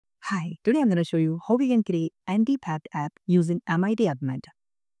Hi, today I'm going to show you how we can create anti-theft app using MIT App Inventor.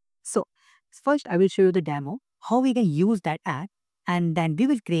 So first I will show you the demo, how we can use that app, and then we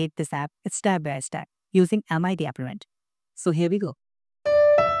will create this app step by step using MIT App Inventor. So here we go.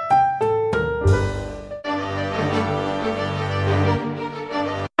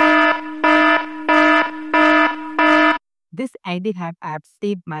 This anti-theft app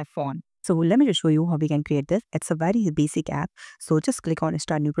saved my phone. So let me just show you how we can create this. It's a very basic app. So just click on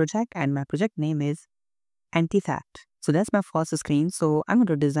start new project, and my project name is anti-theft. So that's my first screen. So I'm going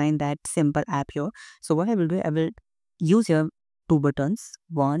to design that simple app here. So what I will do, I will use here two buttons,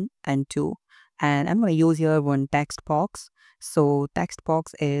 1 and 2. And I'm going to use here one text box. So text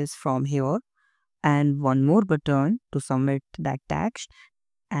box is from here, and one more button to submit that text,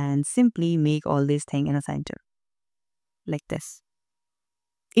 and simply make all these things in a center like this.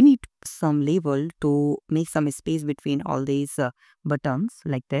 You need some label to make some space between all these buttons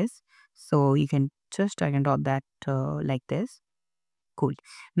like this. So you can just drag and drop that like this. Cool.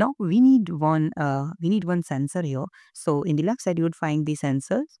 Now we need one sensor here. So in the left side you would find the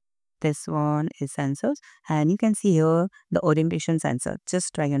sensors. This one is sensors, and you can see here the orientation sensor.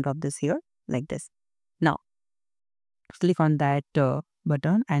 Just drag and drop this here like this. Now click on that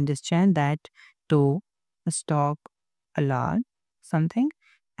button and just change that to stop alarm something.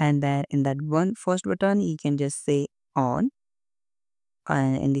 And then in that one first button, you can just say on.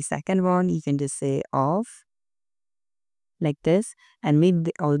 And in the second one, you can just say off like this. And make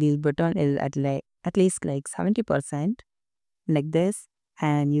all these buttons is at least like 70% like this.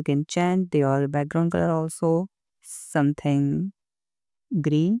 And you can change your background color also something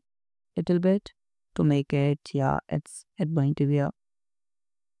green little bit to make it, yeah, it's going to be a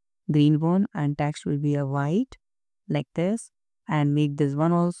green one, and text will be a white like this. And make this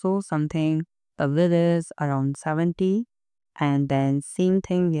one also something a width is around 70, and then same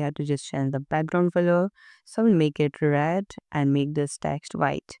thing, we have to just change the background color. So we'll make it red and make this text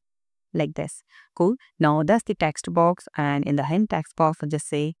white like this. Cool. Now that's the text box, and in the hint text box just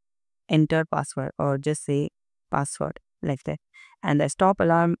say enter password or just say password like that. And the stop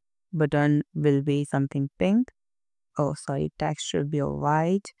alarm button will be something pink. Oh sorry, text should be a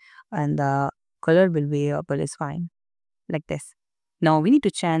white, and the color will be a but it's fine like this. Now we need to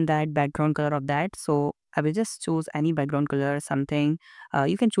change that background color of that. So I will just choose any background color, something.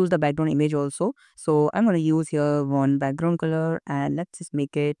 You can choose the background image also. So I'm going to use here one background color, and let's just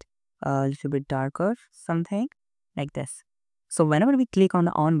make it a little bit darker, something like this. So whenever we click on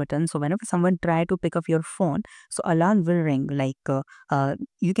the on button, so whenever someone try to pick up your phone, so alarm will ring. Like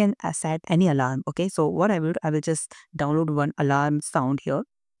you can set any alarm. Okay, so what I will just download one alarm sound here.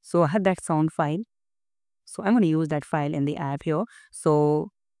 So I have that sound file. So I'm going to use that file in the app here.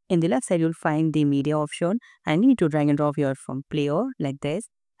 So in the left side, you'll find the media option, and you need to drag and drop here from player like this,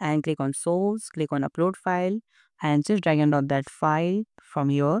 and click on source, click on upload file, and just drag and drop that file from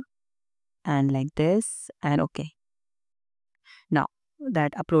here and like this, and okay. Now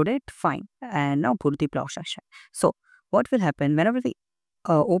that uploaded, fine. And now put the block section. So what will happen whenever we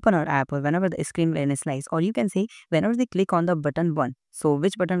open our app, or whenever the screen will initialize, or you can say whenever we click on the button 1. So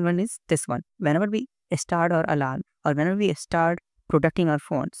which button 1 is this one? Whenever we start our alarm, or whenever we start protecting our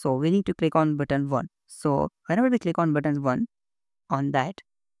phone, so we need to click on button 1. So whenever we click on button 1 on that,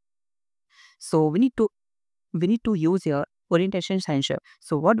 so we need to use your orientation sensor.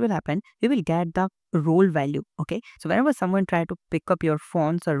 So what will happen? We will get the role value. Okay, so whenever someone try to pick up your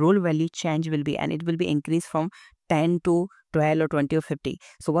phone, so role value change will be, and it will be increased from 10 to 12 or 20 or 50.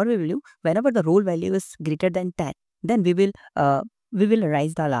 So what we will do, whenever the role value is greater than 10, then we will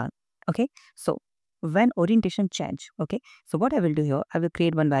raise the alarm. Okay, so when orientation change, okay, so what I will do here, I will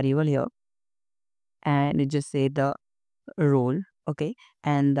create one variable here, and it just say the role. Okay,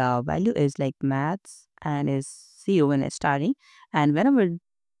 and the value is like maths, and is 0 when it's starting. And whenever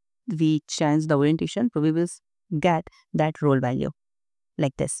we change the orientation, so we will get that role value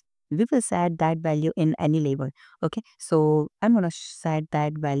like this. We will set that value in any label. Okay, so I'm gonna set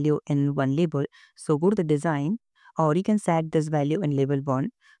that value in one label. So go to the design, or you can set this value in label 1.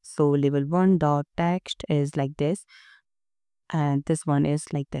 So label 1 dot text is like this, and this one is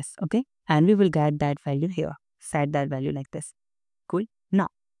like this. Okay, and we will get that value here, set that value like this. Cool. Now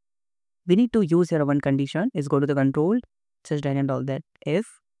we need to use here one condition is go to the control, just drag and all that if,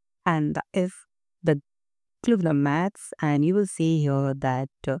 and the if, the click the maths, and you will see here that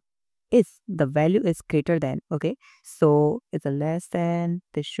if the value is greater than, okay, so it's a less than,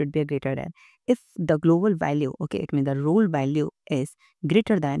 this should be a greater than. If the global value, okay, it means the role value is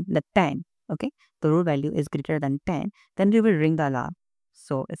greater than the 10, okay, the role value is greater than 10, then we will ring the alarm.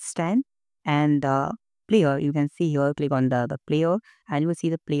 So it's 10, and the player, you can see here, click on the player, and you will see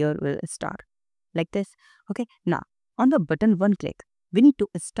the player will start like this. Okay, now on the button one click, we need to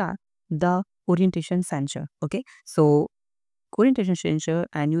start the orientation sensor. Okay, so orientation sensor,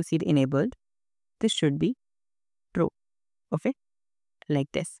 and you see the enabled, this should be true. Okay, like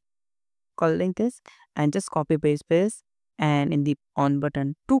this, like this, and just copy paste this, and in the on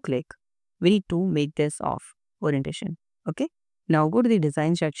button two click, we need to make this off orientation. Okay, now go to the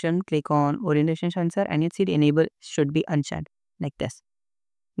design section, click on orientation sensor, and you see the enable should be unchecked like this.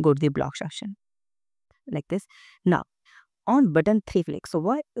 Go to the block section like this. Now on button 3 click. So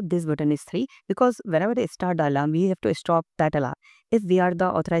why this button is 3? Because whenever they start the alarm, we have to stop that alarm. If we are the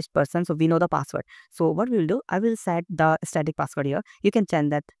authorized person, so we know the password. So what we will do, I will set the static password here. You can change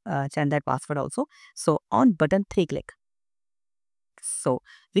that password also. So on button 3 click. So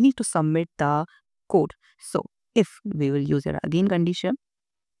we need to submit the code. So if we will use it again condition,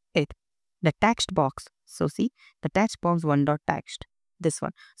 the text box. So see the text box one dot text, this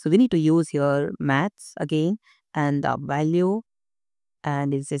one. So we need to use here maths again, and the value,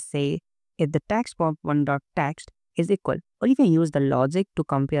 and is just say if the text box one dot text is equal, or you can use the logic to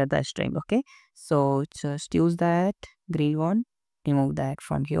compare the string. Okay, so just use that green one, remove that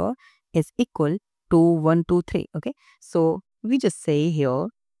from here, is equal to 1 2 3. Okay, so we just say here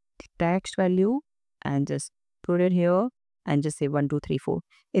the text value and just put it here and just say 1 2 3 4.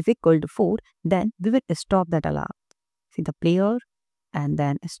 If equal to 4, then we will stop that alarm. See the player and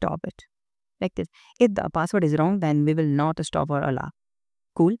then stop it like this. If the password is wrong, then we will not stop our alarm.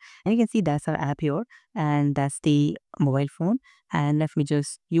 Cool. And you can see that's our app here, and that's the mobile phone. And let me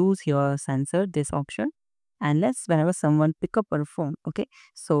just use here sensor, this option, and let's whenever someone pick up our phone. Okay,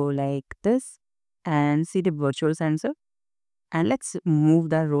 so like this, and see the virtual sensor, and let's move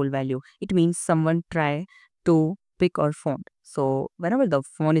the role value. It means someone try to pick our phone. So whenever the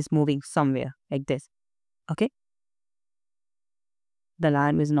phone is moving somewhere like this, okay, the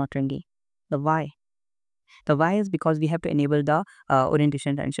alarm is not ringing. The why? The why is because we have to enable the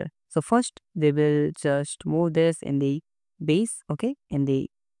orientation sensor. So first we will just move this in the base, okay, in the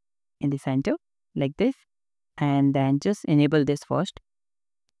center like this, and then just enable this first.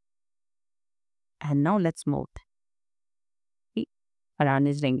 And now let's move. See, alarm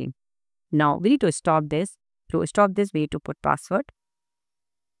is ringing. Now we need to stop this. To stop this, we need to put password.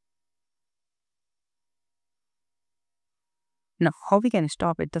 Now, how we can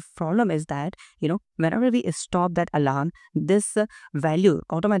stop it? The problem is that, whenever we stop that alarm, this value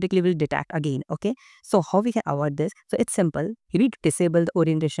automatically will detect again. Okay. So how we can avoid this? So it's simple. You need to disable the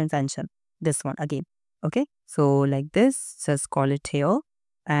orientation sensor. This one again. Okay. So like this, just call it here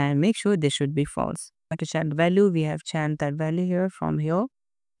and make sure this should be false. To change the value, we have changed that value here from here.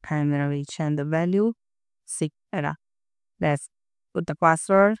 And when we change the value, see, let's put the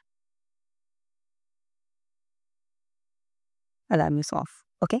password. Alarm is off.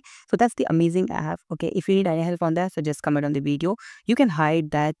 Okay, so that's the amazing app. Okay, if you need any help on that, so just comment on the video. You can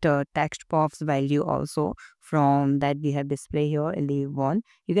hide that text box value also from that we have display here in the wall.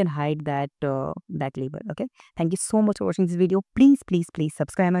 You can hide that that label. Okay, thank you so much for watching this video. Please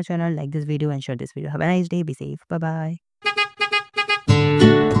subscribe my channel, like this video, and share this video. Have a nice day. Be safe. Bye bye.